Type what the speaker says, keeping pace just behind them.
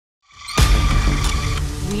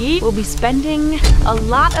we will be spending a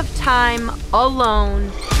lot of time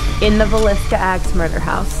alone in the Villisca Axe Murder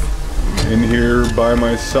House. In here by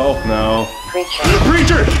myself now. Preacher.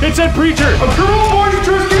 Preacher! It said preacher! A girl pointed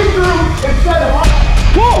to escape room! It said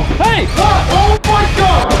whoa! Hey! Oh my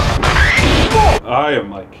god! I am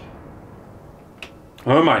like...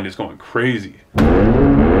 my mind is going crazy.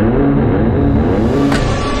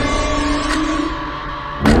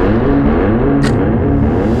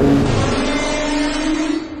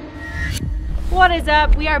 What is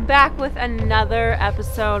up? We are back with another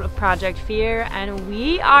episode of Project Fear, and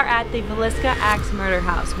we are at the Villisca Axe Murder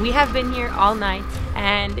House. We have been here all night,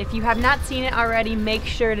 and if you have not seen it already, make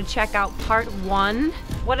sure to check out part 1.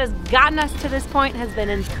 What has gotten us to this point has been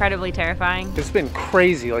incredibly terrifying. It's been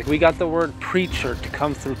crazy. Like, we got the word preacher to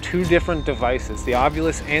come through 2 different devices, the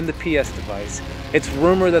Ovilus and the PS device. It's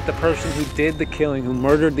rumored that the person who did the killing, who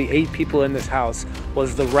murdered the 8 people in this house,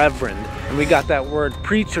 was the Reverend. And we got that word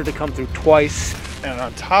preacher to come through twice. And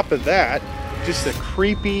on top of that, just a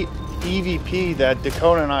creepy EVP that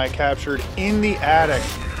Dakota and I captured in the attic.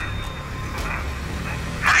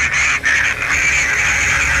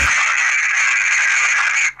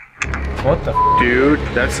 What the Dude,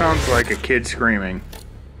 that sounds like a kid screaming,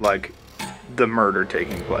 like the murder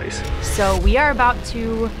taking place. So we are about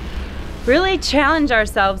to really challenge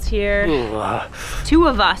ourselves here. 2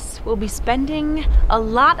 of us will be spending a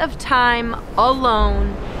lot of time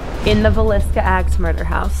alone in the Villisca Axe Murder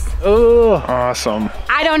House. Oh, awesome.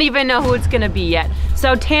 I don't even know who it's gonna be yet.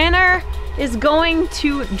 So Tanner is going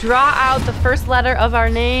to draw out the first letter of our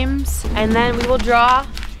names, and then we will draw,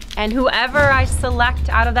 and whoever I select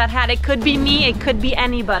out of that hat, it could be me, it could be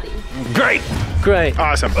anybody. Great. great.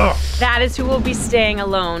 Awesome. That is who will be staying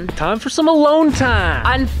alone. Time for some alone time.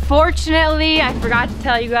 Unfortunately, I forgot to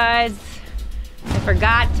tell you guys, I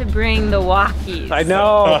forgot to bring the walkies. I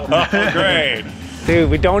know. Great.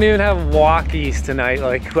 Dude, we don't even have walkies tonight.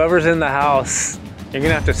 Like, whoever's in the house, you're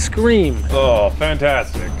gonna have to scream. Oh,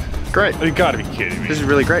 fantastic. Great. You gotta be kidding me. This is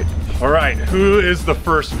really great. All right, who is the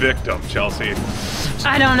first victim, Chelsea?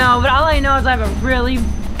 I don't know, but all I know is I have a really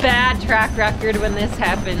bad track record when this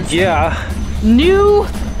happens. Yeah. New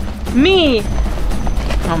me.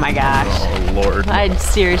 Oh my gosh. Oh, Lord. I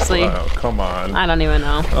seriously, Oh, come on. I don't even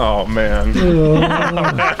know. Oh, man. I'm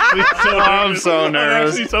so nervous. I'm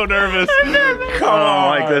actually so nervous. I'm nervous. Come I on. don't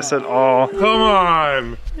like this at all. Come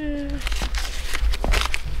on.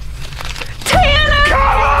 Tanner!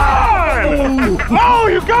 Come on! Oh,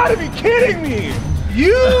 you gotta be kidding me.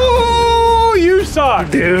 You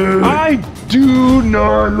suck. Dude. I do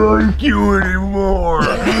not like you anymore.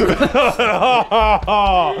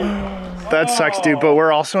 That sucks, dude, but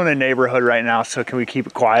we're also in a neighborhood right now, so can we keep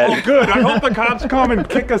it quiet? Oh, good. I hope the cops come and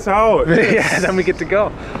kick us out. Yeah, then we get to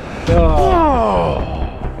go. Oh.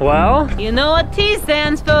 Well, You know what T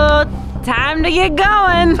stands for? Time to get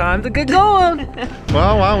going. time to get going.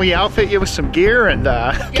 Well, why don't we outfit you with some gear and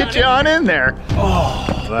get you on in there? Oh,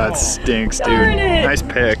 that stinks, dude. Darn it. Nice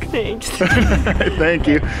pick. Thanks. Thank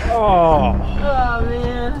you. Oh. Oh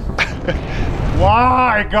man.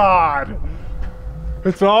 Why, God?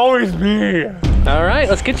 It's always me. All right,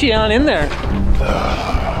 let's get you on in there.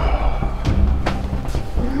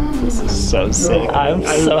 This is so sick. I'm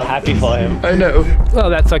so happy for him. I know.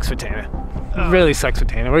 Well, that sucks for Tanner. Really sucks for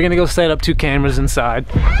Tanner. We're gonna go set up 2 cameras inside.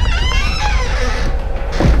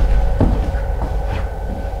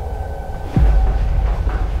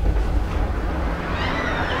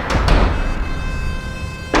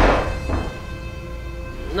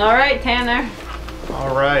 All right, Tanner.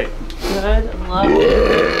 All right. Good luck.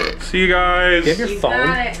 See you guys. You have your You phone?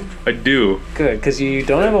 got it. I do. Good, because you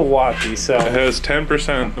don't have a walkie, so. It has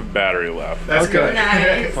 10% of battery left. That's good.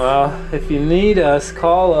 Nice. Well, if you need us,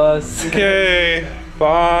 call us. Okay.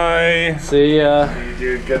 Bye. See ya.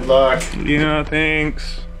 Dude, good luck. Yeah,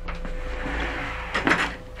 thanks.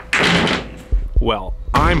 Well,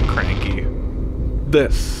 I'm cranky.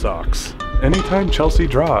 This sucks. Anytime Chelsea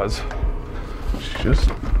draws, she just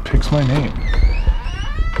picks my name.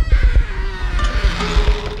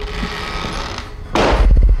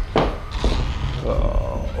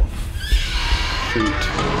 Oh, shoot.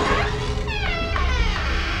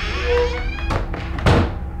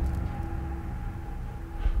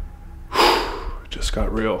 Just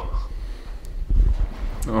got real.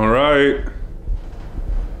 All right.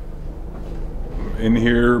 I'm in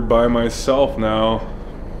here by myself now.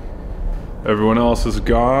 Everyone else is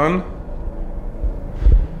gone.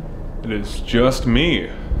 It is just me.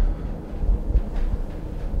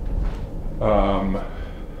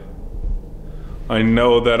 I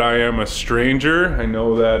know that I am a stranger. I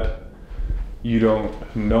know that you don't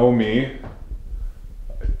know me.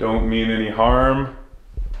 I don't mean any harm.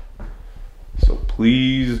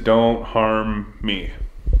 Please don't harm me.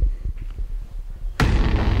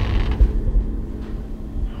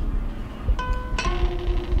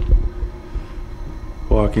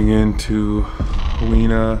 Walking into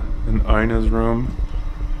Lena and Ina's room.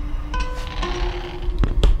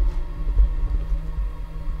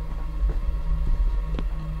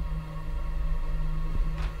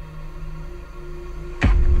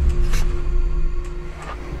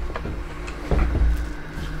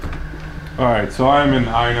 Alright, so I'm in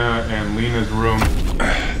Ina and Lena's room.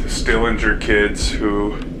 The Stillinger kids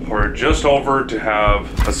who were just over to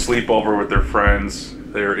have a sleepover with their friends.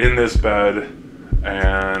 They're in this bed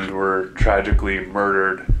and were tragically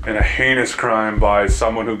murdered in a heinous crime by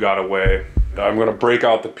someone who got away. I'm gonna break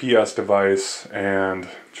out the PS device and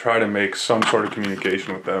try to make some sort of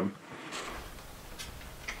communication with them.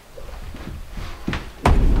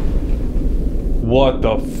 What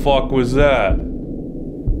the fuck was that?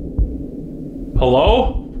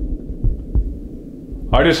 Hello?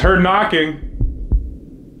 I just heard knocking.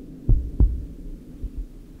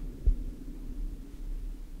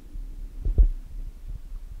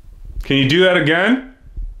 Can you do that again?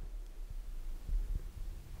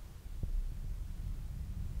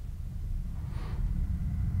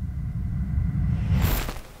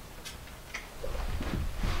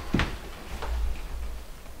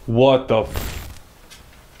 What the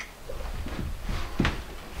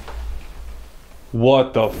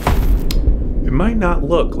What the It might not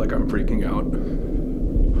look like I'm freaking out,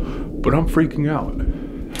 but I'm freaking out.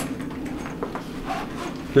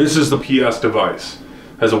 This is the PS device.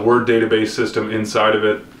 Has a word database system inside of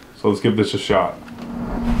it. So let's give this a shot.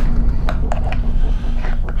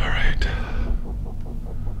 All right.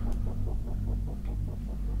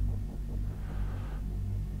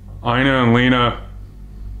 Ina and Lena,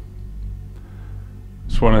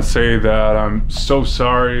 just want to say that I'm so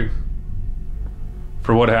sorry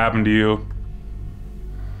for what happened to you.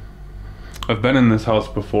 I've been in this house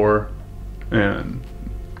before, and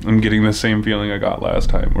I'm getting the same feeling I got last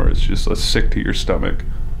time, where it's just a sick to your stomach.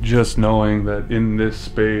 Just knowing that in this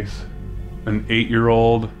space, an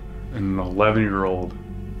 8-year-old and an 11-year-old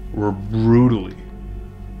were brutally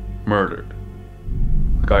murdered.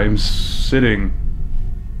 Like, I am sitting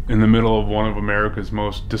in the middle of one of America's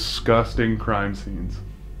most disgusting crime scenes.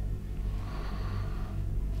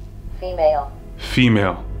 Female.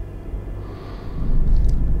 Female.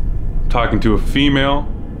 Talking to a female?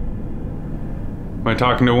 Am I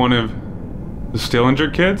talking to one of the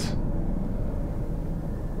Stillinger kids?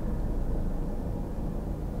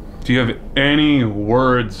 Do you have any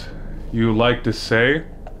words you would like to say?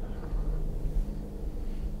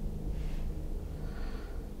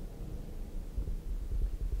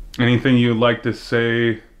 Anything you'd like to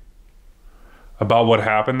say about what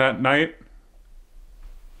happened that night?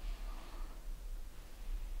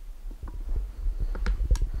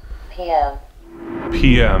 PM.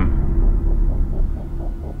 PM.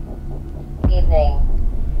 Evening.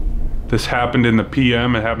 This happened in the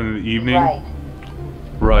PM, it happened in the evening? Right.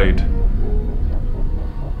 Right.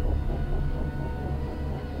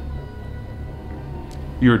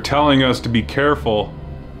 You're telling us to be careful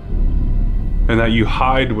and that you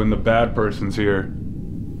hide when the bad person's here.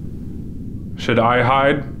 Should I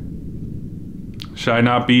hide? Should I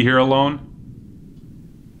not be here alone?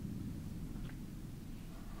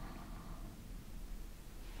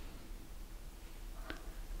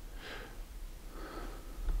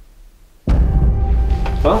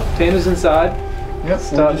 Well, Tana's inside. Yep.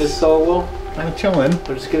 Start this solo. Kind of chilling.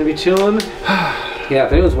 We're just gonna be chilling. Yeah,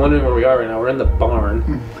 if anyone's wondering where we are right now, we're in the barn,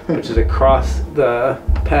 which is across the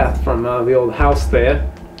path from the old house there.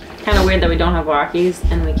 Kind of weird that we don't have walkies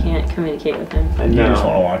and we can't communicate with him. I You know. just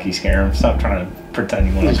want to walkie scare him. Stop trying to pretend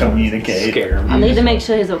you want to communicate. Scare him. I need to make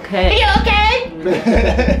sure he's okay. Are you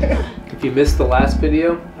okay? If you missed the last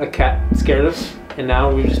video, a cat scared us, and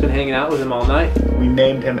now we've just been hanging out with him all night. We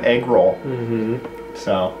named him Egg Roll. Mm-hmm.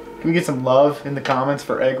 So, can we get some love in the comments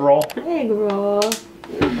for Egg Roll? Egg roll.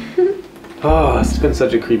 Oh, it's been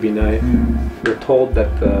such a creepy night. We're told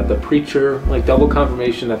that the preacher, like double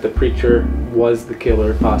confirmation that the preacher was the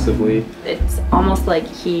killer, possibly. It's almost like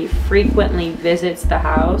he frequently visits the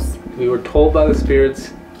house. We were told by the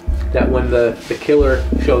spirits that when the killer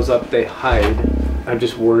shows up, they hide. I'm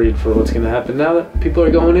just worried for what's going to happen now that people are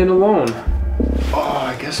going in alone. Oh,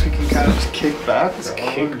 I guess we can kind of just kick back. Just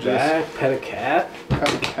kick back, pet a cat.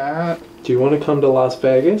 Pet a cat. Do you want to come to Las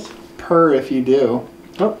Vegas? Purr if you do.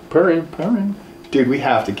 Oh, purring. Purring. Dude, we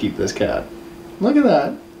have to keep this cat. Look at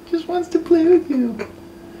that. Just wants to play with you.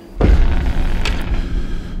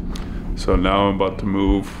 So now I'm about to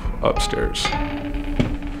move upstairs.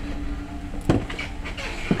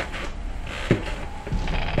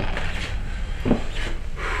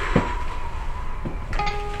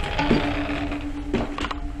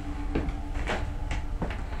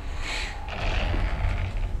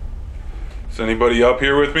 Is anybody up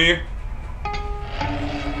here with me?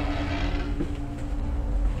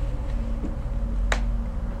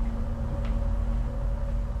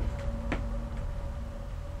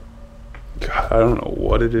 God, I don't know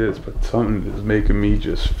what it is, but something is making me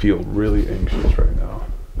just feel really anxious right now.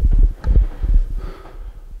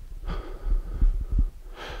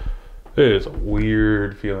 It is a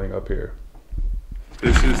weird feeling up here.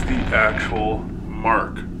 This is the actual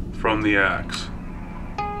mark from the axe.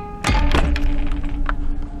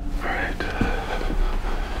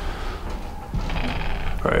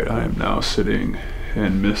 Alright, I am now sitting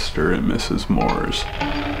in Mr. and Mrs. Moore's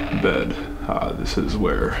bed. This is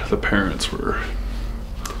where the parents were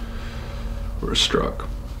struck.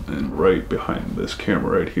 And right behind this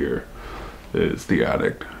camera right here is the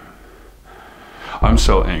attic. I'm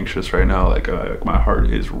so anxious right now, like my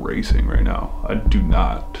heart is racing right now. I do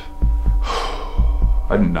not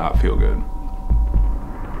feel good.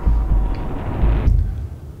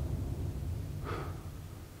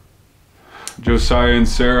 Josiah and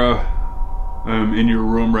Sarah, I'm in your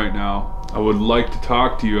room right now. I would like to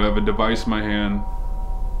talk to you. I have a device in my hand.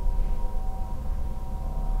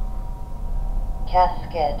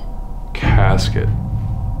 Casket.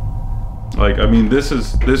 Like, I mean, this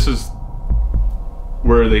is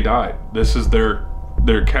where they died. This is their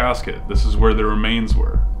casket. This is where their remains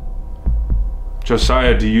were.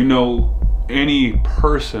 Josiah, do you know any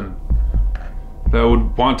person that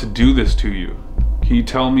would want to do this to you? Can you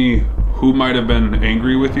tell me who might have been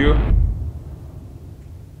angry with you?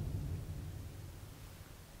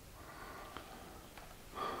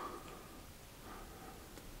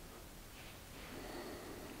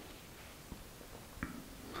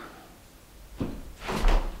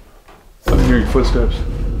 I'm hearing footsteps.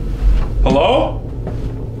 Hello?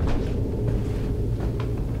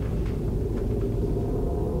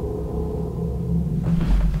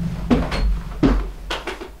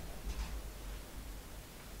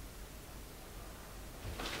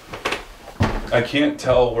 I can't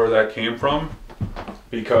tell where that came from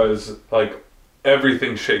because, like,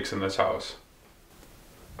 everything shakes in this house.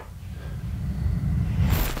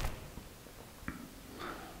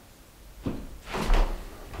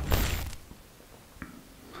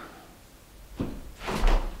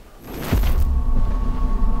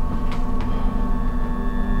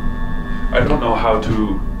 I don't know how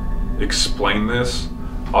to explain this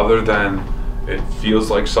other than it feels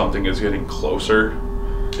like something is getting closer.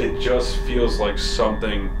 It just feels like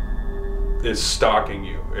something is stalking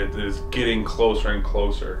you. It is getting closer and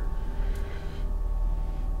closer.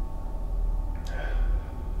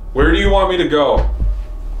 Where do you want me to go?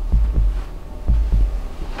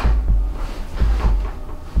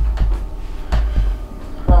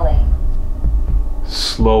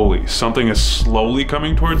 Slowly. Something is slowly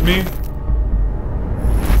coming towards me?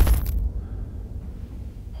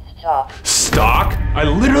 Stalk? I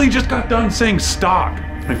literally just got done saying stalk.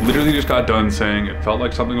 I literally just got done saying it felt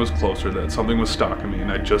like something was closer, that something was stalking me,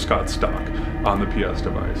 and I just got stuck on the PS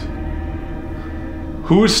device.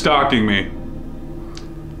 Who is stalking me?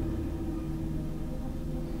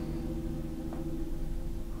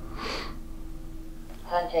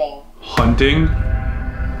 Hunting. Hunting?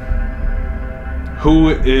 Who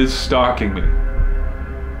is stalking me?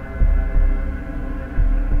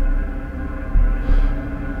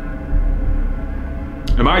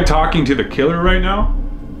 Am I talking to the killer right now?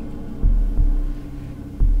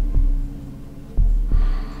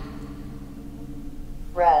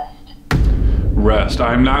 Rest.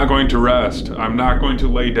 I'm not going to rest. I'm not going to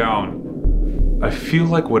lay down. I feel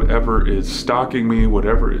like whatever is stalking me,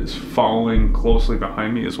 whatever is following closely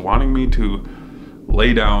behind me is wanting me to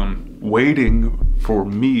lay down, waiting for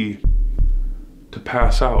me to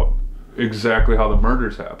pass out. Exactly how the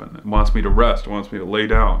murders happen. It wants me to rest. It wants me to lay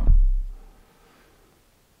down.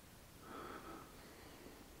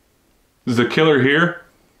 Is the killer here?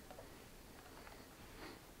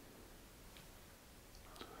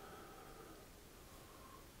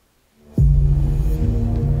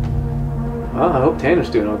 Well, I hope Tanner's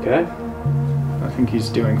doing okay. I think he's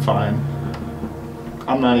doing fine.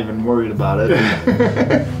 I'm not even worried about it.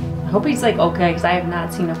 I hope he's like okay, because I have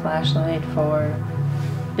not seen a flashlight for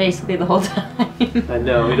basically the whole time. I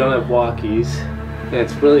know, we don't have walkies. And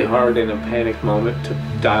it's really hard in a panic moment to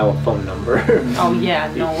dial a phone number. Oh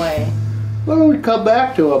yeah, no way. Why don't we come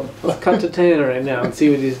back to him? Let's cut to Tanner right now and see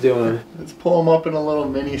what he's doing. Let's pull him up in a little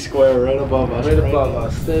mini square right above us. Right above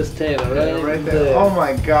us. There's Tanner, right there. Oh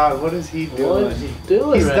my God, what is he doing? What is he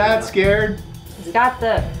doing? He's right that now? scared? He's got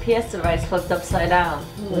the PS device flipped upside down.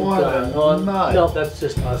 What a nut. No, that's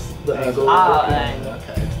just us. The angle.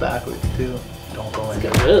 Okay, it's backwards too. Don't go in.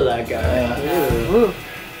 Get rid of that guy. Yeah.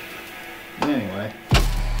 Anyway.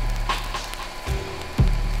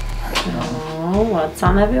 Oh, what's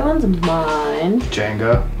on everyone's mind?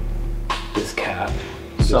 Jenga. This cat.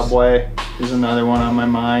 Subway is another one on my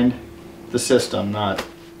mind. The system, not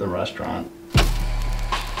the restaurant.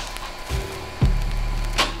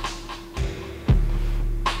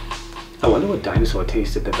 I wonder what dinosaur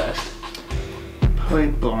tasted the best. Probably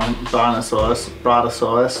brontosaurus.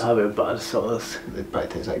 Brontosaurus. Probably brontosaurus. They probably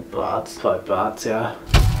taste like brats. Probably bots, yeah.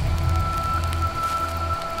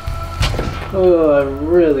 Oh, I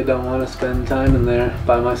really don't want to spend time in there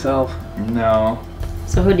by myself. No.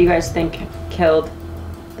 So who do you guys think killed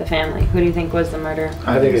the family? Who do you think was the murderer?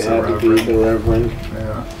 I think it had to be the Reverend.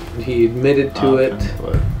 Yeah. He admitted to it.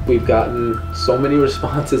 But We've gotten so many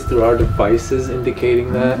responses through our devices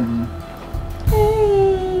indicating that.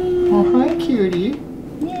 Oh, hi, cutie.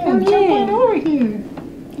 Yeah, Come come here. on over here.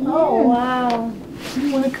 Oh, wow.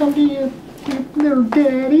 You want to come to your little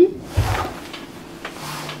daddy?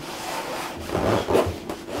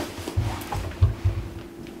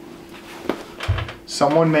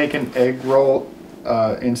 Someone make an egg roll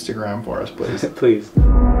Instagram for us, please. Please.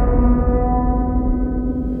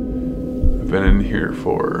 I've been in here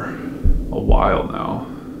for a while now.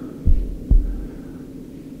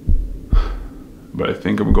 But I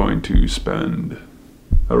think I'm going to spend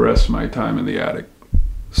the rest of my time in the attic.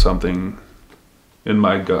 Something in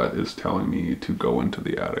my gut is telling me to go into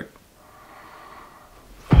the attic.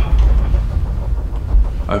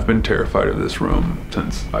 I've been terrified of this room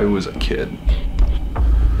since I was a kid.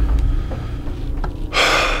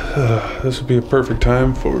 This would be a perfect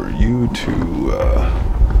time for you to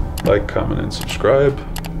like, comment, and subscribe.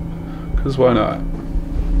 Because why not?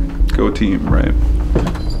 Go team, right?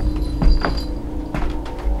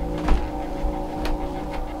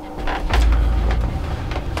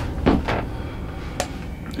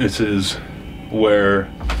 This is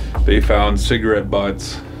where they found cigarette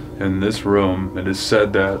butts in this room. It is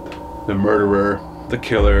said that the murderer, the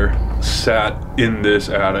killer, sat in this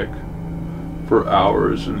attic for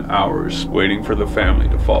hours and hours waiting for the family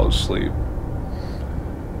to fall asleep.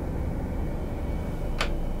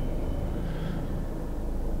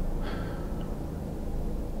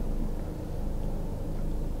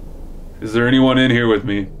 Is there anyone in here with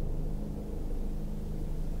me?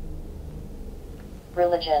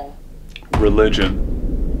 Religion.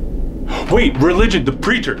 Religion. Wait, religion, the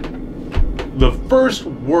preacher. The first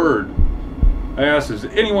word I asked is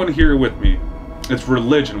anyone here with me? It's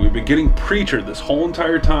religion. We've been getting preacher this whole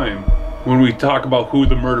entire time when we talk about who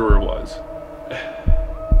the murderer was.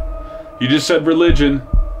 You just said religion.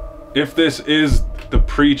 If this is the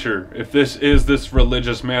preacher, if this is this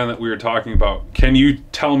religious man that we were talking about, can you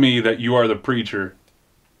tell me that you are the preacher?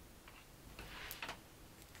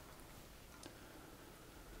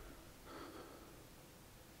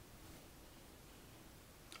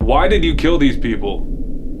 Why did you kill these people?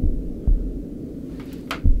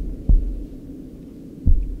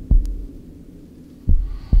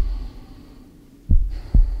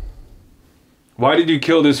 Why did you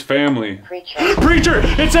kill this family? Preacher. Preacher!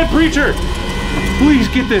 It said preacher! Please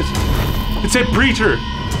get this. It said preacher.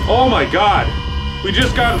 Oh my god. We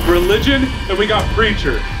just got religion and we got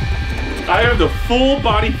preacher. I have the full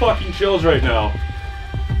body fucking chills right now.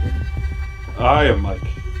 I am like...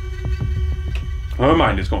 my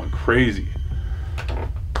mind is going crazy.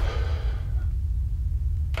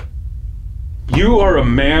 You are a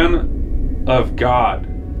man of God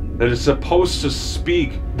that is supposed to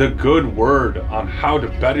speak the good word on how to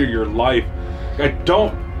better your life. I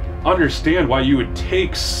don't understand why you would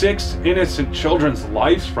take 6 innocent children's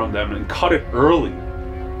lives from them and cut it early.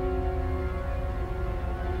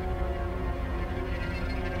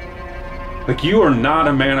 Like, you are not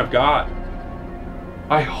a man of God.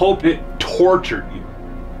 I hope it tortured you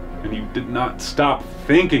and you did not stop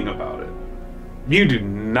thinking about it. You do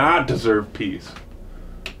not deserve peace.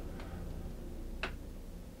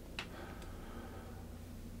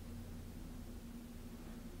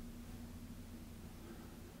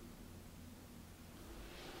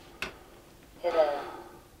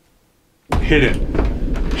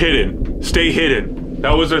 Hidden. Hidden. Stay hidden.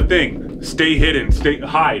 That was a thing. Stay hidden.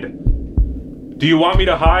 Hide. Do you want me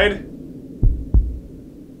to hide?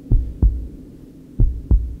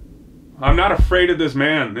 I'm not afraid of this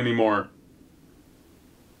man anymore.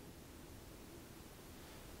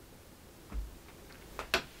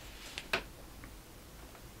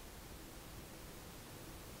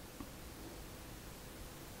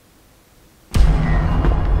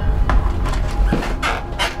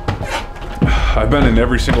 I've been in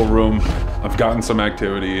every single room. I've gotten some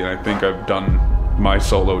activity, and I think I've done my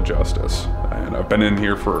solo justice. And I've been in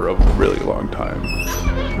here for a really long time.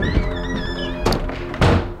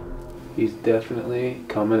 He's definitely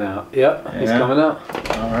coming out. Yep, Yeah. he's coming out.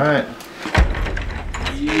 All right.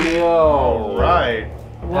 Yo. All right.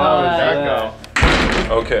 How did that go?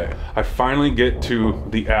 Okay, I finally get to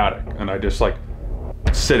the attic and I just like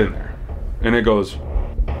sit in there, and it goes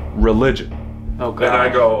religion. Oh God. And I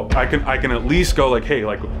go, I can at least go like, hey,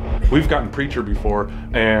 like we've gotten preacher before,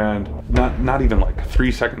 and not even like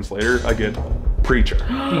 3 seconds later, I get preacher.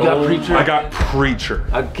 You got preacher? I got preacher.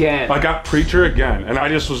 Again. I got preacher again, and I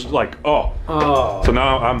just was like, oh. Oh. So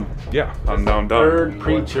now I'm done. Third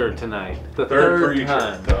preacher tonight. The third preacher.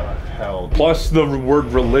 time. The hell. Plus the word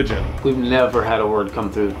religion. We've never had a word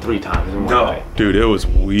come through 3 times in one night. Dude, it was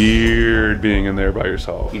weird being in there by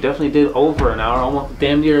yourself. You definitely did over an hour, almost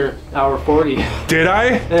damn near hour 40. Did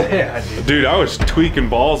I? Yeah, dude. Dude, I was tweaking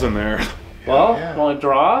balls in there. Well, Yeah. want to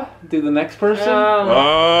draw? Do the next person?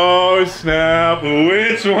 Oh, snap.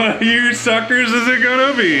 Which one of you suckers is it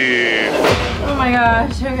gonna be? Oh my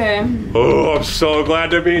gosh, okay. Oh, I'm so glad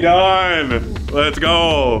to be done. Let's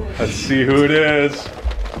go. Let's see who it is.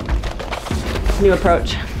 New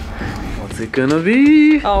approach. What's it gonna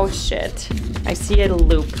be? Oh shit. I see a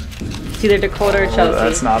loop. It's either Dakota or Chelsea.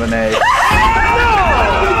 That's not an A. Oh,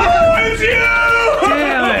 it's you!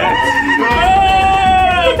 Damn it!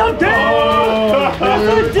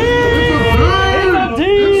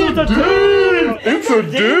 It's a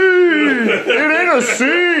D! It ain't a C!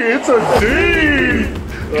 It's a D!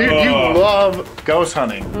 Dude, you love ghost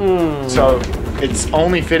hunting. So it's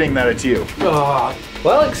only fitting that it's you. Oh,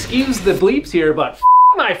 well, excuse the bleeps here, but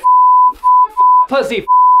my pussy.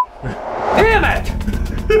 Damn it!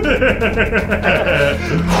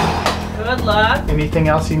 Good luck. Anything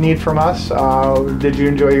else you need from us? Did you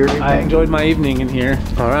enjoy your evening? I enjoyed my evening in here.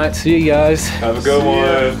 All right, see you guys. Have a good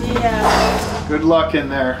one. Yeah. Good luck in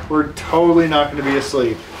there. We're totally not going to be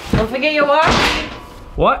asleep. Don't forget your walkie.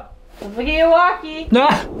 What? Don't forget your walkie.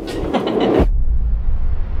 Nah.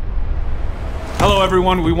 Hello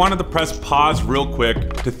everyone, we wanted to press pause real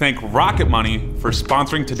quick to thank Rocket Money for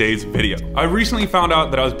sponsoring today's video. I recently found out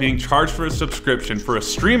that I was being charged for a subscription for a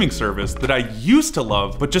streaming service that I used to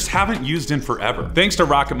love but just haven't used in forever. Thanks to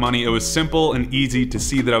Rocket Money, it was simple and easy to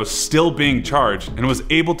see that I was still being charged and was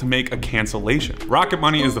able to make a cancellation. Rocket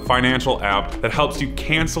Money is the financial app that helps you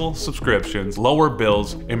cancel subscriptions, lower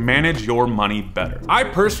bills, and manage your money better. I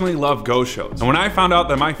personally love ghost shows, and when I found out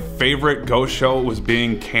that my favorite ghost show was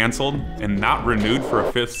being canceled and not renewed for a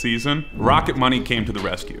 5th season, Rocket Money came to the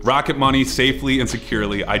rescue. Rocket Money safely and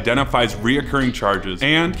securely identifies reoccurring charges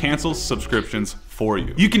and cancels subscriptions for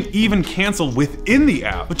you. You can even cancel within the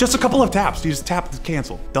app with just a couple of taps. You just tap to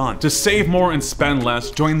cancel, done. To save more and spend less,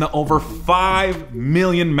 join the over 5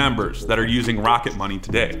 million members that are using Rocket Money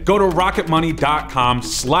today. Go to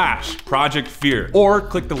rocketmoney.com/Project Fear or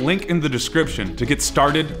click the link in the description to get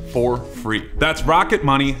started for free. That's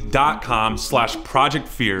rocketmoney.com/Project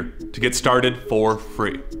Fear to get started for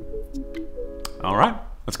free. All right,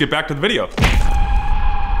 let's get back to the video.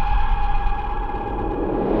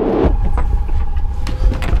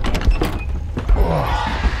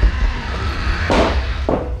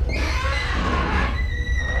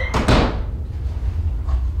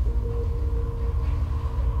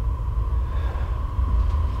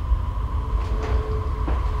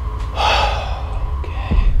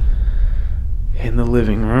 In the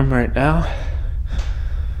living room right now.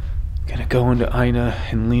 Gonna go into Ina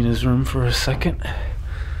and Lena's room for a second.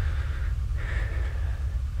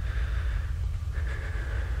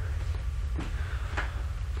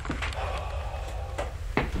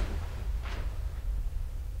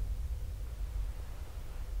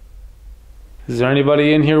 Is there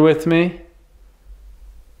anybody in here with me?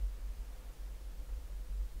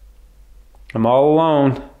 I'm all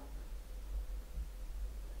alone.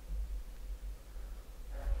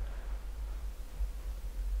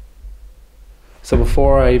 So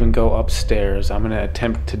before I even go upstairs, I'm gonna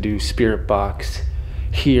attempt to do spirit box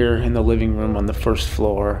here in the living room on the 1st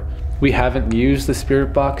floor. We haven't used the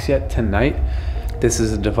spirit box yet tonight. This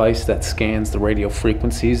is a device that scans the radio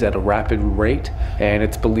frequencies at a rapid rate, and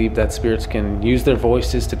it's believed that spirits can use their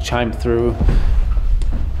voices to chime through.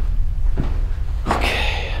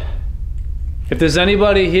 Okay. If there's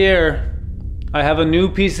anybody here, I have a new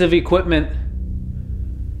piece of equipment.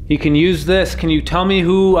 You can use this. Can you tell me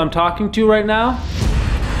who I'm talking to right now?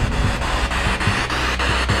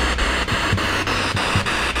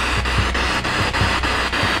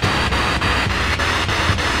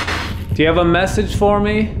 Do you have a message for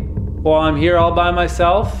me while I'm here all by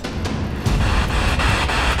myself?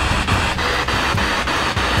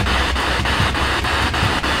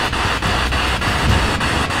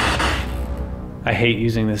 I hate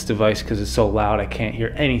using this device because it's so loud I can't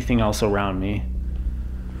hear anything else around me.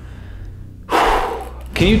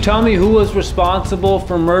 Can you tell me who was responsible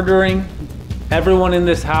for murdering everyone in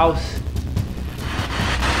this house?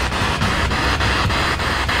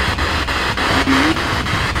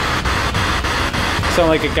 Sound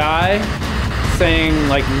like a guy saying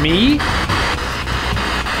like me?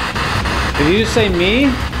 Did you just say me?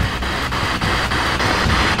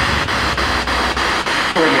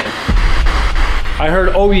 I heard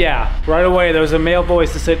oh yeah. Right away there was a male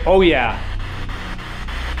voice that said oh yeah.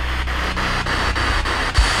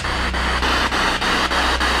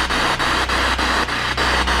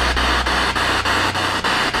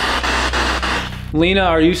 Lena,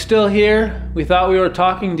 are you still here? We thought we were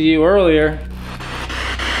talking to you earlier.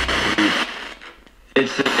 It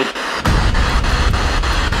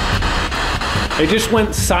just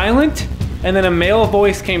went silent, and then a male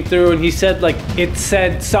voice came through and he said like, it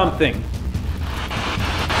said something.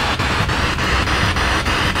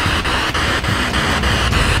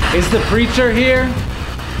 Is the preacher here?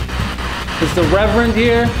 Is the reverend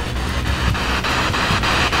here?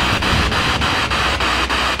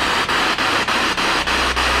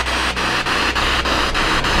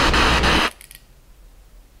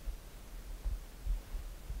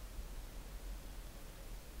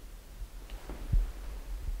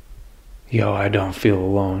 Yo, I don't feel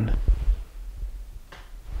alone.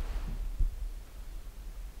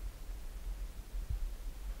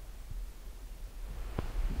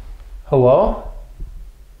 Hello?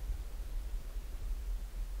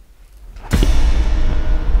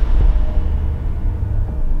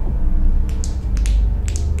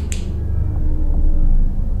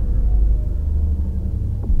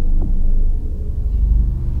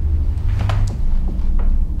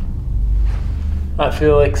 I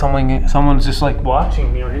feel like someone's just like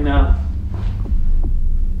watching me right now.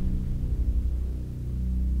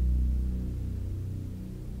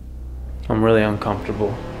 I'm really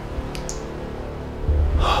uncomfortable.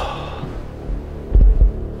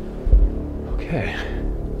 Okay.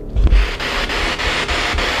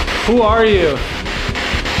 Who are you?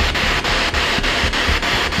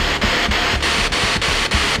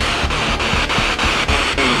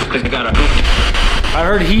 I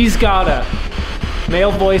heard he's gotta.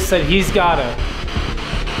 Male voice said he's gotta.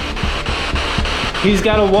 He's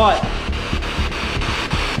gotta what?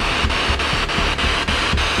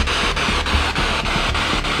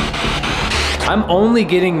 I'm only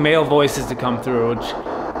getting male voices to come through, which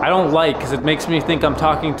I don't like because it makes me think I'm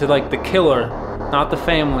talking to like the killer, not the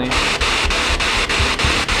family.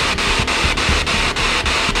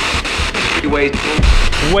 Wait.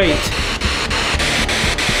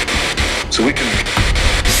 So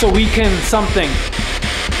we can something.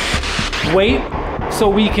 Wait, so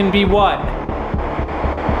we can be what?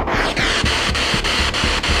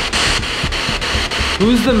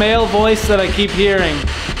 Who's the male voice that I keep hearing?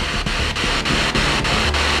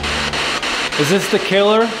 Is this the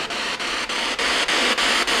killer?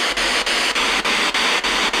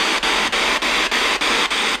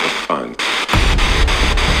 Fine.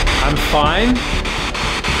 I'm fine?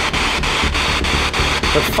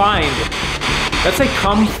 But find. Let's say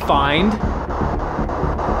come find.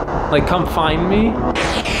 Like come find me? Is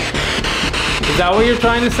that what you're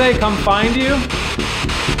trying to say? Come find you?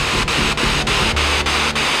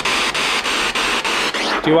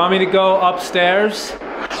 Do you want me to go upstairs?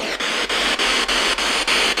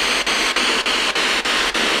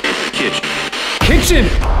 Kitchen!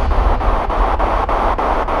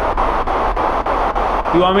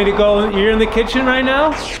 You want me to go? You're in the kitchen right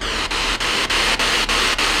now?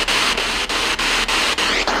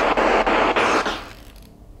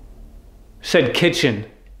 Said kitchen.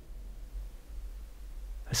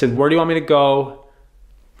 I said, where do you want me to go?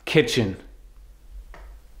 Kitchen.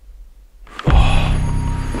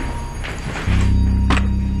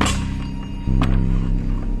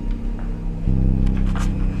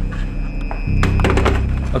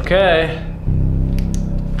 Okay.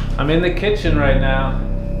 I'm in the kitchen right now.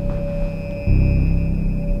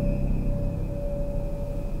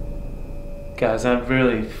 Guys, I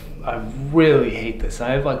really hate this.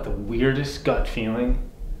 I have like the weirdest gut feeling.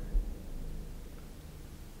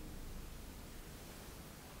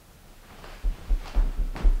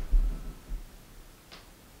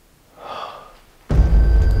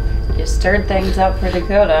 You stirred things up for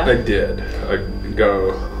Dakota. I did. I got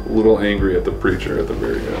a little angry at the preacher at the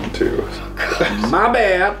very end too. My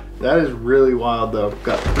bad. That is really wild though.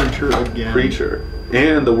 Got preacher again. Preacher.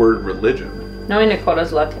 And the word religion. Knowing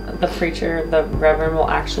Dakota's luck, the preacher, the reverend will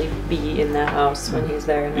actually be in the house when he's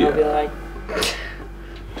there, and he'll be like...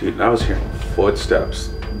 Dude, I was hearing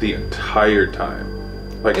footsteps the entire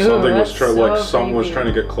time. Like Ooh, something was that's so someone was creepy.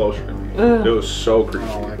 trying to get closer to me. Ugh. It was so I creepy.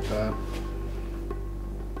 don't like that.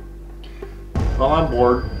 Well, I'm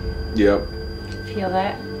bored. Yep. Feel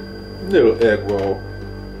that? Little egg roll.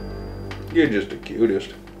 You're just the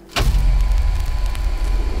cutest.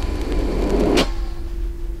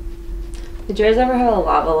 Did you guys ever have a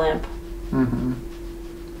lava lamp? Mm-hmm.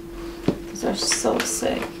 Those are so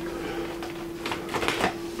sick.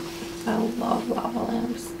 I love lava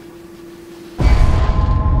lamps.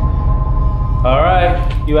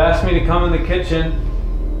 Alright, you asked me to come in the kitchen.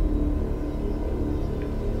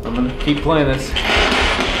 I'm gonna keep playing this.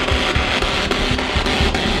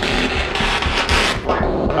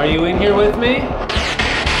 Are you in here with me?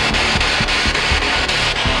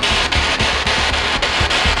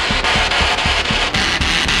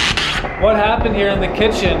 What happened here in the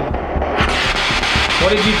kitchen? What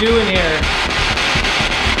did you do in here?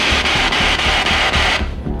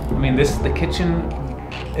 I mean, the kitchen,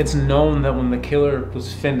 it's known that when the killer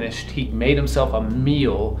was finished, he made himself a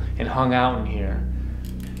meal and hung out in here.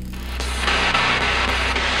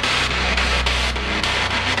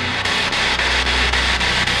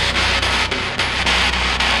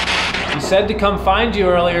 He said to come find you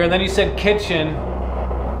earlier, and then he said kitchen.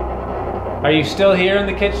 Are you still here in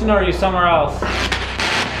the kitchen, or are you somewhere else?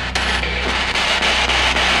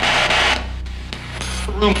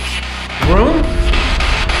 Room?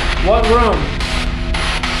 What room?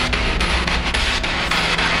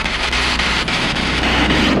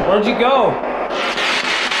 Where'd you go?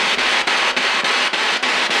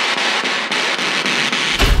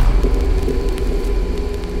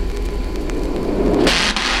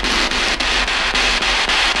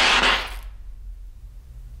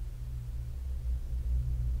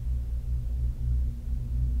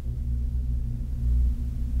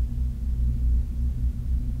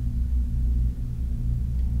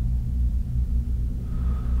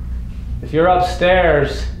 If you're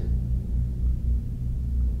upstairs,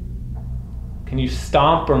 can you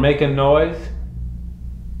stomp or make a noise?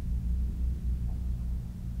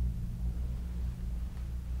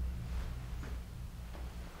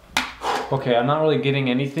 Okay, I'm not really getting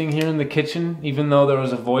anything here in the kitchen, even though there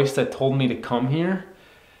was a voice that told me to come here.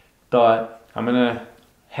 But I'm gonna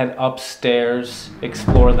head upstairs,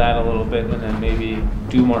 explore that a little bit, and then maybe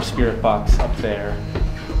do more spirit box up there.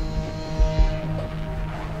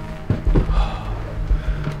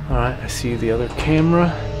 All right, I see the other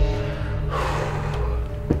camera.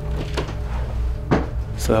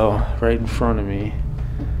 So, right in front of me,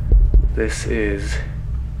 this is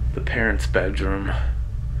the parents' bedroom.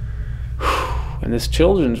 And this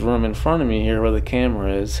children's room in front of me here where the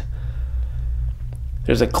camera is,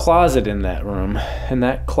 there's a closet in that room, and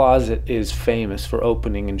that closet is famous for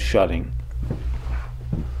opening and shutting.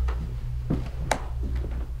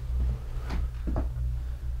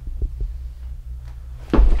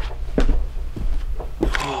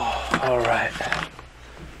 All right.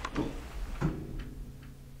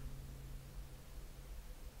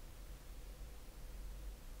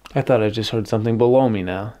 I thought I just heard something below me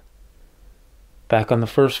now. Back on the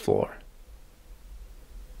first floor.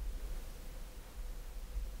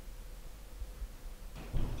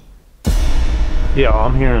 Yeah,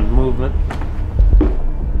 I'm hearing movement.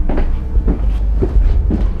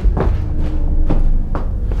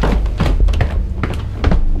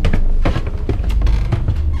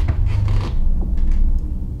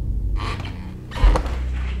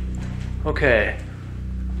 Okay,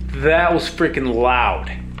 that was freaking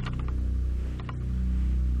loud.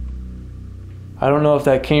 I don't know if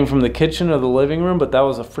that came from the kitchen or the living room, but that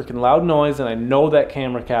was a freaking loud noise, and I know that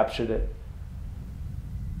camera captured it.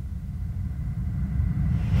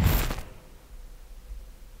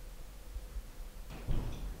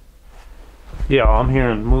 Yeah, I'm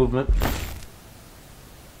hearing movement.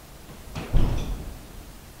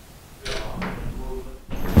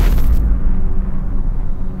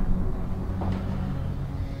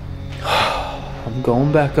 I'm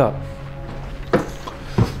going back up.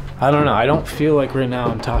 I don't know, I don't feel like right now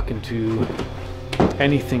I'm talking to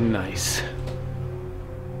anything nice.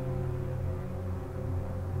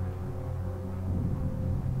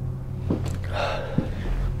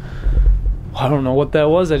 I don't know what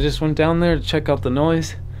that was. I just went down there to check out the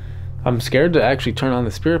noise. I'm scared to actually turn on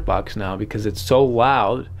the spirit box now because it's so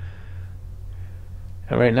loud.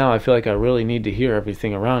 And right now I feel like I really need to hear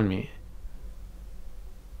everything around me.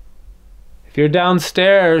 If you're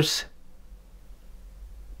downstairs,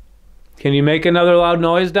 can you make another loud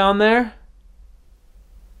noise down there?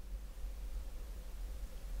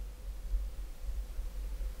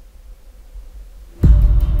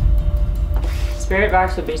 Spirit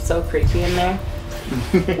box would be so creepy in there.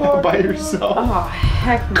 By yourself. Oh,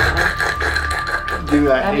 heck no. Dude,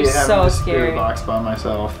 I That'd hate be having so a scary. spirit box by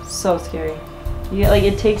myself. So scary. You like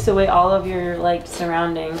it takes away all of your like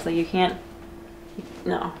surroundings. Like you can't.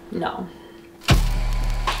 No.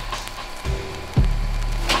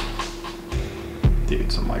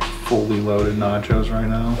 Dude, some like fully loaded nachos right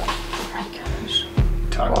now. Oh my gosh.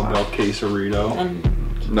 Taco Bell quesarito. And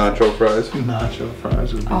Nacho fries. Nacho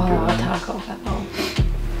fries would be oh, good. Taco Bell.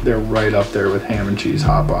 They're right up there with ham and cheese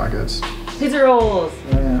hot pockets. Pizza rolls.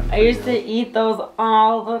 Yeah. I used to eat those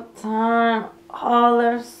all the time. Oh,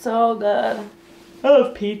 they're so good. I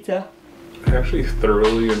love pizza. I actually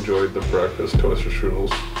thoroughly enjoyed the breakfast toaster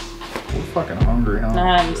strudels. We're fucking hungry, huh?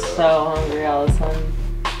 I'm so hungry all of a sudden.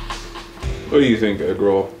 What do you think, egg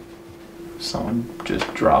roll? Someone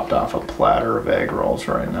just dropped off a platter of egg rolls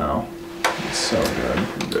right now. It's so good.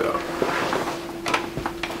 Yeah.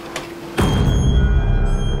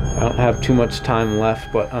 I don't have too much time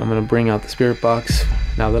left, but I'm gonna bring out the spirit box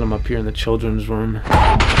now that I'm up here in the children's room.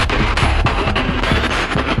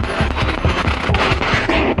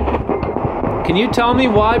 Can you tell me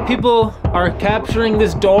why people are capturing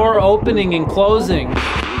this door opening and closing?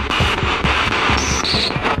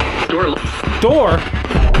 Door?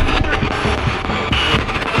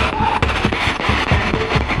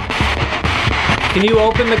 Can you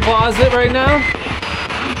open the closet right now?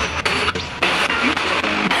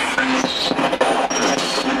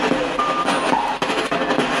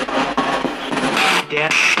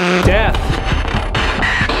 Death.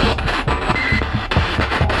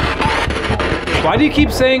 Why do you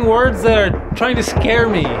keep saying words that are trying to scare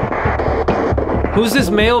me? Who's this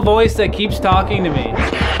male voice that keeps talking to me?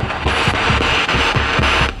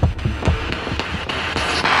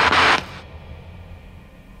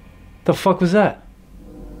 The fuck was that?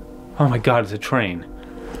 Oh my god, it's a train.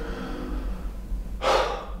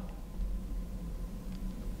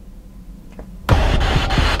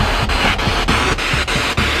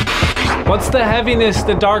 What's the heaviness,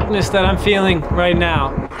 the darkness that I'm feeling right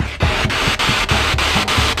now?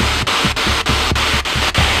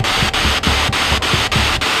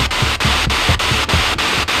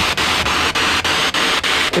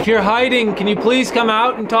 If you're hiding, can you please come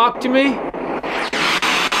out and talk to me?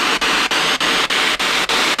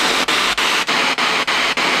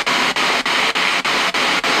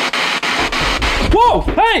 Whoa!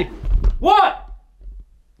 Hey! What?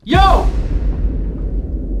 Yo!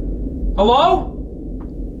 Hello?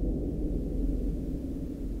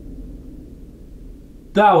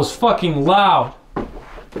 That was fucking loud.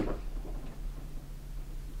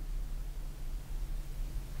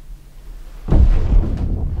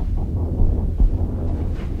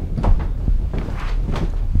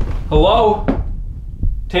 Hello?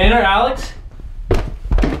 Tanner, Alex?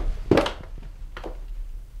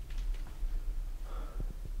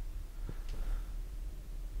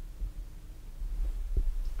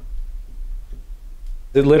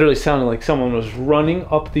 It literally sounded like someone was running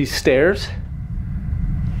up these stairs.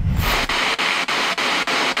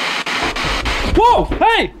 Whoa!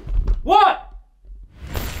 Hey! What?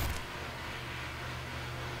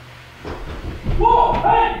 Whoa!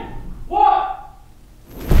 Hey! What?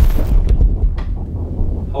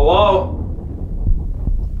 Hello?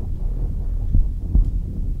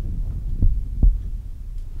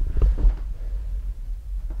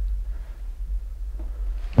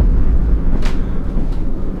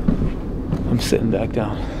 I'm sitting back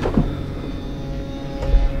down.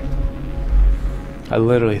 I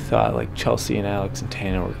literally thought like Chelsea and Alex and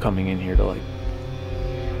Tana were coming in here to like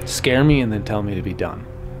scare me and then tell me to be done.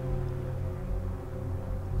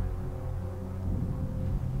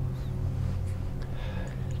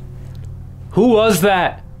 Who was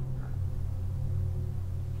that?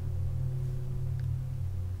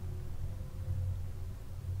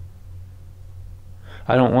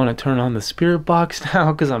 I don't want to turn on the spirit box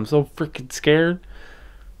now because I'm so freaking scared.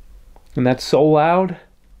 And that's so loud.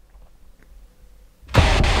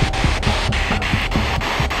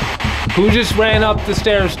 Who just ran up the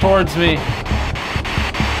stairs towards me?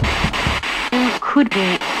 Who could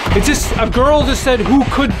be? It's just, a girl just said, who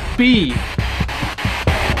could be?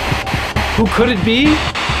 Who could it be?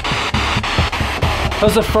 That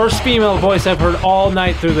was the first female voice I've heard all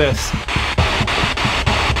night through this.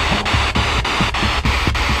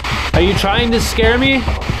 Are you trying to scare me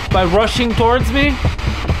by rushing towards me?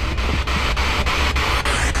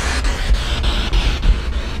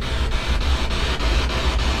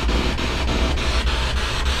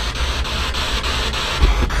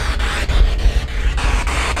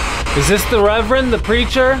 Is this the Reverend, the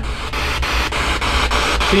preacher?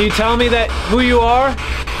 Can you tell me that who you are?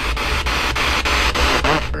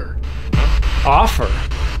 Offer.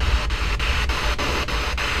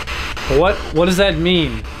 What does that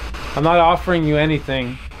mean? I'm not offering you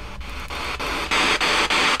anything.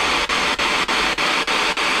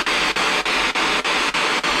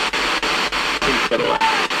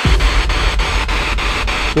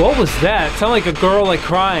 What was that? It sounded like a girl like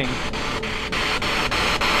crying.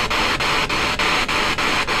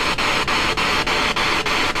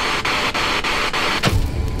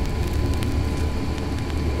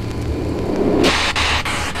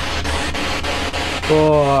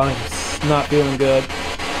 Oh, I'm not feeling good.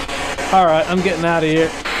 Alright, I'm getting out of here.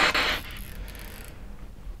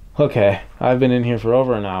 Okay, I've been in here for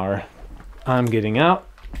over an hour. I'm getting out.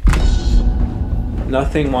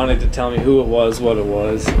 Nothing wanted to tell me who it was, what it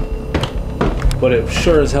was. But it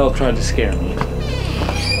sure as hell tried to scare me.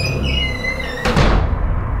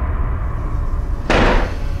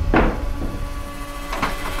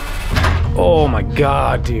 Oh my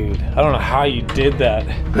god, dude. I don't know how you did that.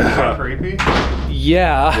 Kind of creepy.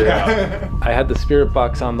 Yeah. I had the spirit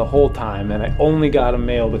box on the whole time and I only got a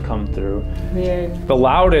male to come through. Weird. The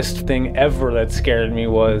loudest thing ever that scared me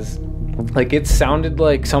was, like, it sounded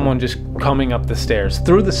like someone just coming up the stairs.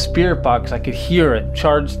 Through the spirit box, I could hear it.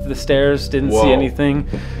 Charged the stairs, didn't see anything.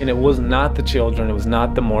 And it was not the children, it was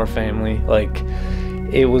not the Moore family. Like,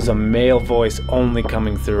 it was a male voice only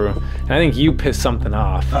coming through. And I think you pissed something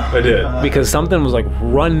off. I did. Because something was like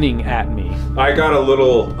running at me. I got a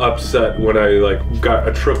little upset when I got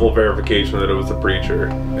a triple verification that it was the preacher,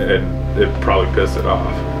 and it probably pissed it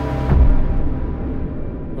off.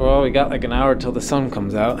 Well, we got like an hour till the sun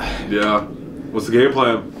comes out. Yeah. What's the game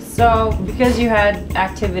plan? So, because you had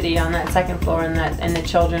activity on that second floor in the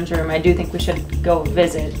children's room, I do think we should go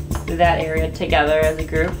visit that area together as a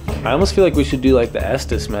group. I almost feel like we should do like the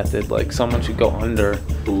Estes method, like someone should go under.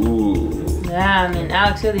 Ooh. Yeah, I mean,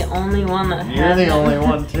 Alex, you're the only one that You're hasn't the only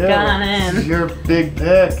one too. gone This is in. your big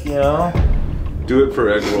pick, you know. Do it for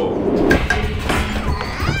egg roll.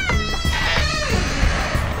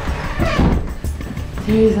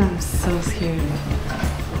 Jeez, I'm so scared.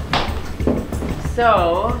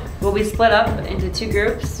 So, we'll be split up into two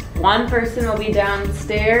groups. One person will be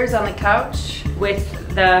downstairs on the couch with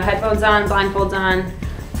the headphones on, blindfolds on,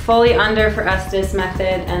 fully under for Estes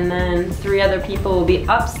method, and then 3 other people will be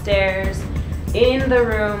upstairs in the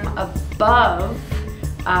room above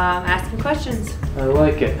asking questions. I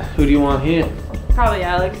like it. Who do you want here? Probably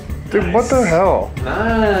Alex. Dude, what the hell?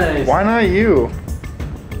 Nice. Why not you?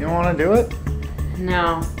 You don't want to do it?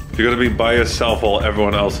 No. You're gonna be by yourself while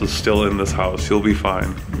everyone else is still in this house. You'll be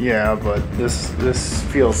fine. Yeah, but this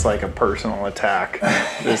feels like a personal attack.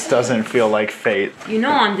 This doesn't feel like fate. You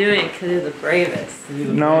know I'm doing it because you're the bravest.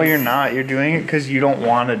 No, you're not. You're doing it because you don't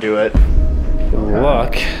want to do it.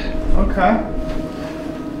 Luck. Okay.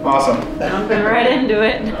 Awesome. Jumping right into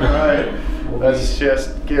it. All right. Let's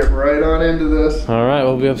just get right on into this. All right,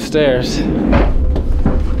 we'll be upstairs.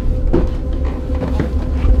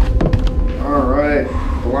 All right.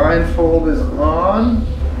 Blindfold is on.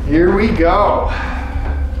 Here we go.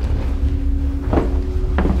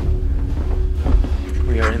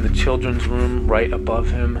 We are in the children's room right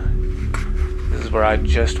above him. This is where I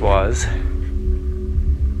just was.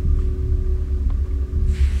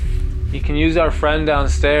 You can use our friend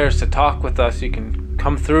downstairs to talk with us. You can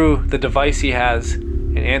come through the device he has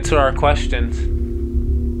and answer our questions.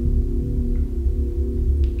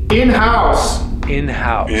 In-house.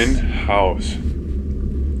 In-house. In-house.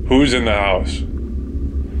 Who's in the house?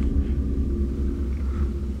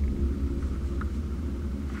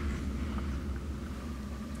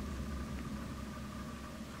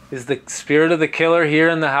 Is the spirit of the killer here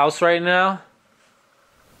in the house right now?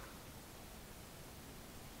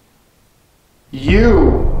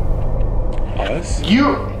 You. Us? You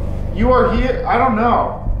are here. I don't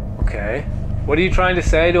know. Okay. What are you trying to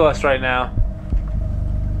say to us right now?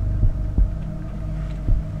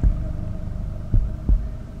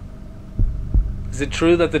 Is it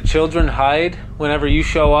true that the children hide whenever you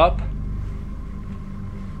show up?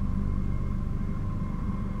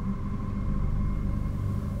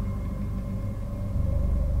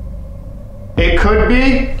 It could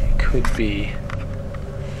be. It could be.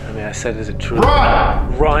 I mean, I said, is it true?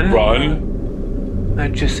 Run. Run? Run? I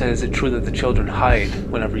just said, is it true that the children hide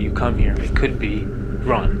whenever you come here? It could be.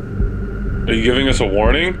 Run. Are you giving us a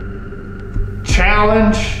warning?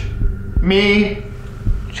 Challenge me.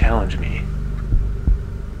 Challenge me.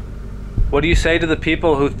 What do you say to the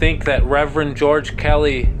people who think that Reverend George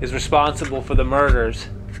Kelly is responsible for the murders?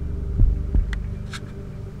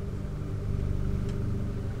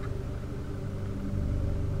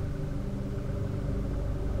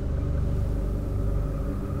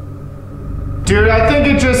 Dude, I think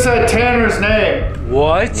it just said Tanner's name.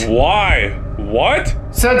 What? Why? What?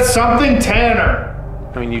 Said something Tanner.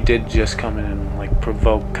 I mean, you did just come in and, like,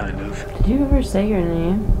 provoke, kind of. Did you ever say your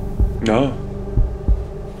name? No.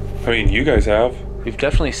 I mean, you guys have. You've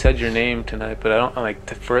definitely said your name tonight, but I don't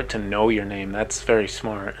like for it to know your name. That's very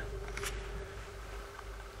smart.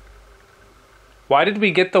 Why did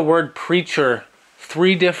we get the word preacher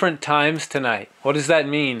 3 different times tonight? What does that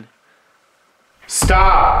mean?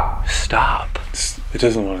 Stop. Stop. It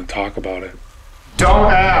doesn't want to talk about it.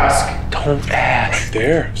 Don't ask. Don't ask.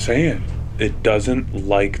 There, say it. It doesn't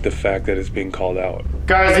like the fact that it's being called out.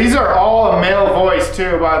 Guys, these are all a male voice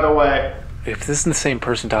too, by the way. If this is the same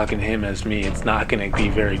person talking to him as me, it's not going to be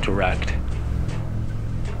very direct.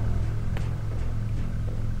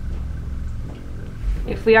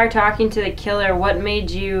 If we are talking to the killer, what made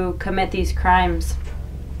you commit these crimes?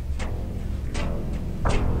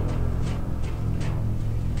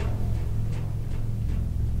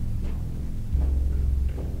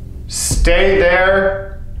 Stay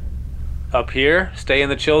there. Up here? Stay in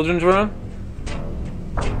the children's room?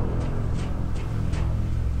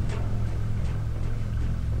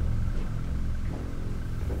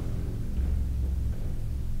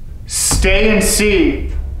 Stay and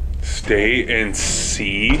see. Stay and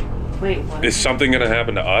see? Wait, what? Is something gonna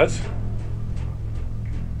happen to us?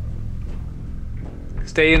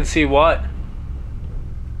 Stay and see what?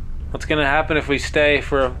 What's going to happen if we stay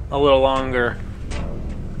for a little longer?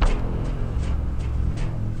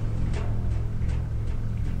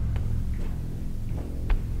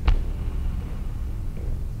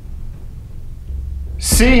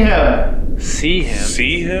 See him. See him?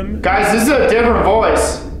 See him? Guys, this is a different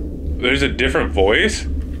voice. There's a different voice?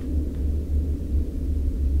 Dude,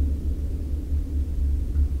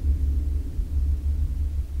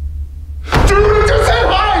 it just said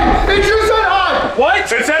hide! It just said hide! What?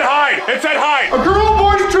 It said hide! It said hide! A girl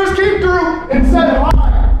voice just came through and said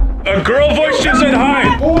hide! A girl voice just said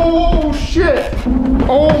hide! Oh, shit!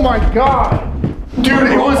 Oh my god!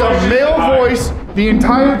 Dude, it was a male voice the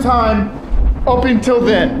entire time up until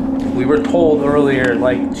then. We were told earlier,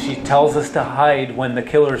 like, she tells us to hide when the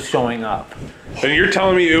killer's showing up. And you're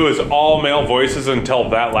telling me it was all male voices until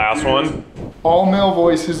that last one? All male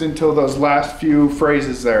voices until those last few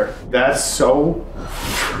phrases there. That's so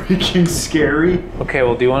freaking scary. Okay,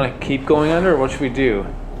 well, do you want to keep going under, or what should we do?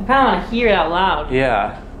 I kind of want to hear it out loud.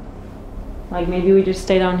 Yeah. Like maybe we just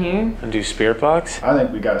stay down here. And do spirit box? I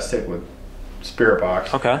think we gotta stick with spirit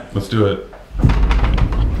box. Okay. Let's do it.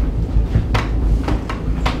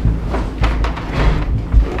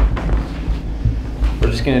 We're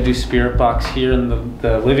just gonna do spirit box here in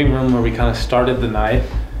the living room where we kind of started the night,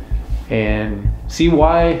 and see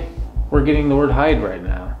why we're getting the word hide right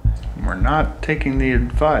now. We're not taking the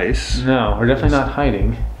advice. No, we're definitely not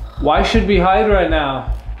hiding. Why should we hide right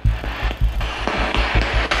now?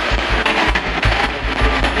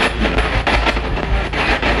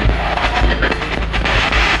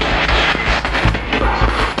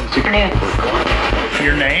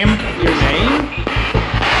 Your name? Your name?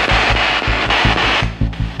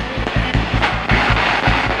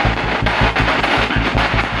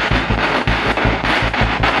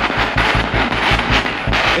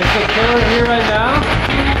 Is the killer here right now?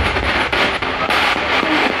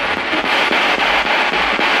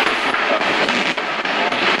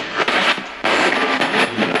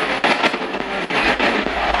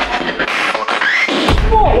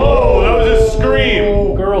 Whoa, that was a scream!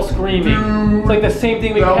 Oh, girl screaming. It's like the same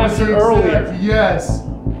thing we That was captured the earlier. exact- Yes.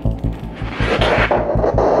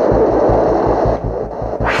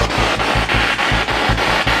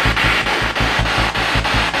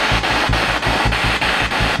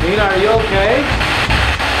 Nina, are you okay?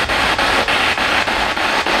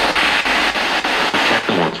 Protect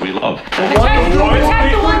the ones we love. Protect the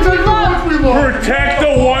ones we love. Protect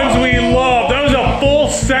the ones we love! That was a full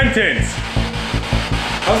sentence!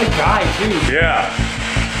 That was a guy, too. Yeah.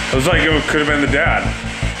 It was like it could have been the dad.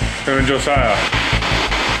 Could have been Josiah.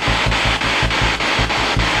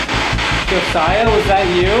 Josiah, was that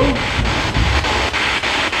you?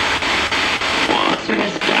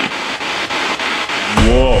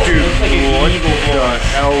 Whoa. Dude, like an what evil the voice.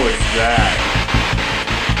 hell was that?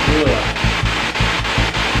 Ugh.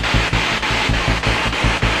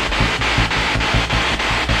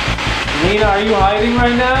 Nina, are you hiding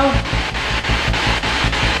right now?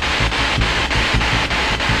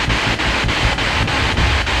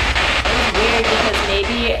 It was weird because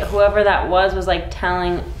maybe whoever that was like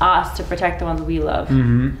telling us to protect the ones we love.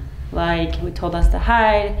 Mm-hmm. Like he told us to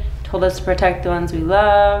hide, told us to protect the ones we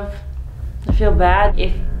love. I feel bad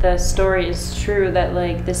if the story is true that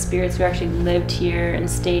like the spirits who actually lived here and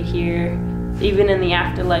stayed here, even in the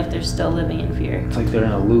afterlife, they're still living in fear. It's like they're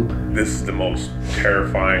in a loop. This is the most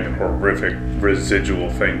terrifying and horrific residual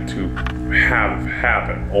thing to have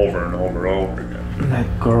happen over and over and over again.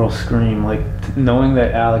 that girl scream, like knowing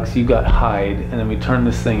that Alex, you got hide, and then we turned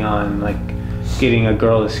this thing on, like getting a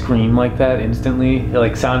girl to scream like that instantly, it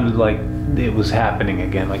like sounded like it was happening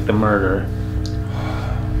again, like the murder.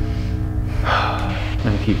 I'm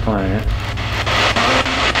gonna keep playing it.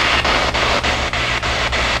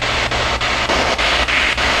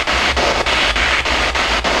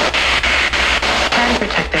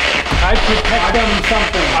 I protect them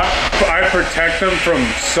something. I protect them from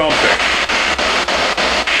something.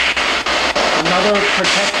 Another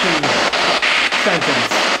protection sentence.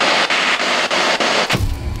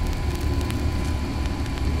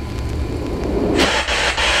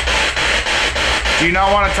 Do you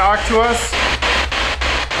not want to talk to us?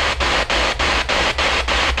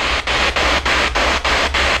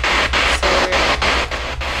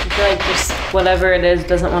 I feel like just whatever it is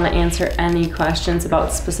doesn't want to answer any questions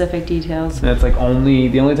about specific details. And it's like the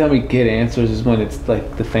only time we get answers is when it's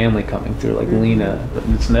like the family coming through, like Lena, but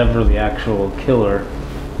it's never the actual killer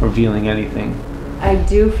revealing anything. I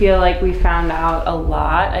do feel like we found out a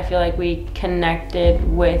lot. I feel like we connected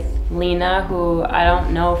with Lena, who I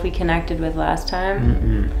don't know if we connected with last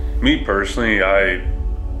time. Me personally, I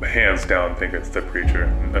hands down think it's the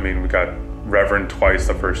preacher. I mean, we got Reverend twice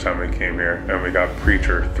the first time we came here, and we got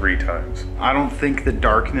Preacher 3 times. I don't think the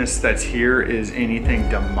darkness that's here is anything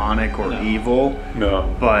demonic or evil.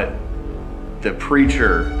 No. But the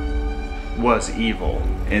preacher was evil,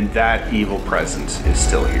 and that evil presence is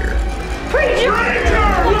still here.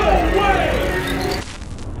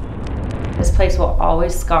 This place will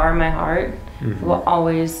always scar my heart. It will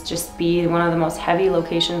always just be one of the most heavy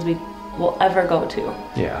locations we will ever go to.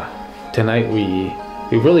 Yeah. Tonight we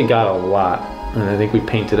really got a lot, and I think we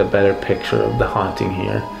painted a better picture of the haunting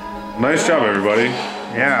here. Nice job, everybody.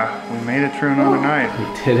 Yeah, we made it through another night. We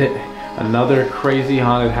did it. Another crazy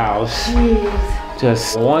haunted house. Jeez.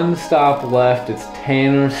 Just one stop left. It's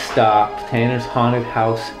Tanner's stop. Tanner's haunted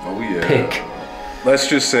house Oh yeah. pick. Let's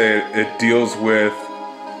just say it deals with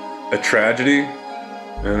a tragedy,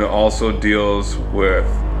 and it also deals with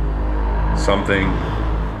some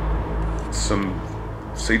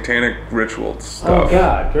satanic ritual stuff. Oh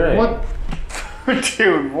God, great. What?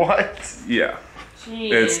 Dude, what? Yeah.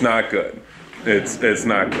 Jeez. It's not good. It's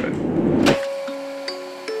not good.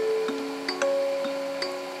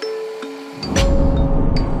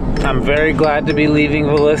 I'm very glad to be leaving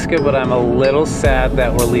Villisca, but I'm a little sad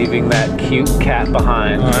that we're leaving that cute cat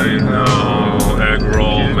behind. I know, egg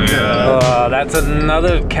roll, man. That's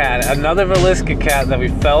another cat, another Villisca cat that we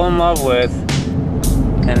fell in love with,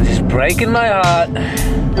 and it's just breaking my heart.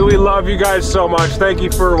 We love you guys so much. Thank you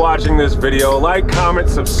for watching this video. Like, comment,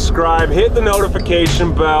 subscribe, hit the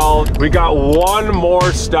notification bell. We got one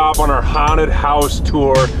more stop on our haunted house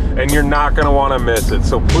tour, and you're not gonna wanna miss it.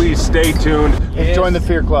 So please stay tuned. Join the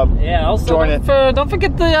Fear Club. Yeah, also Join don't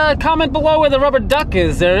forget the comment below where the rubber duck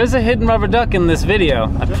is. There is a hidden rubber duck in this video.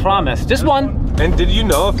 I promise. Just one. And did you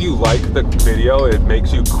know if you like the video, it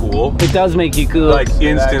makes you cool? It does make you cool. Like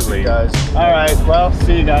instantly. Guys. All right, well,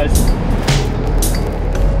 see you guys.